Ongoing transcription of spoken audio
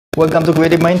Welcome to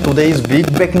Creative Mind. Today's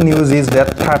big breaking news is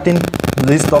that 13th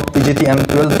list of PGT and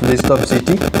 12th list of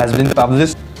GT has been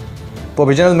published.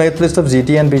 Provisional merit list of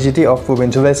GT and PGT of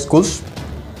provincialized schools.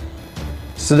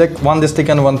 Select one district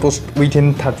and one post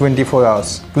within 24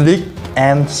 hours. Click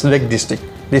and select district.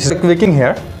 This is clicking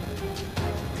here.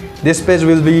 This page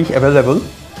will be available,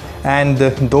 and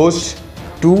those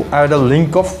two are the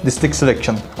link of district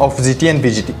selection of GT and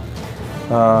PGT.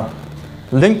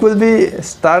 Link will be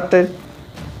started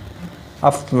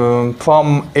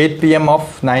from 8 PM of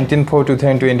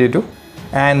 19/4/2022,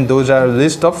 and those are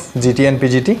list of GT and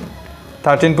PGT,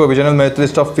 13 provisional merit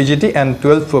list of PGT and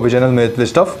 12 provisional merit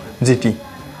list of GT.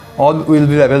 All will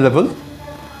be available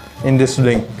in this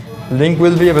link. Link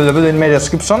will be available in my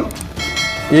description.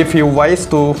 If you wish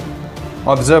to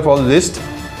observe all list,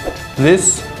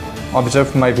 please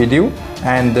observe my video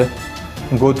and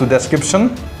go to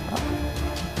description.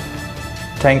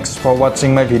 Thanks for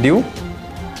watching my video.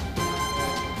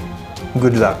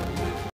 Good luck.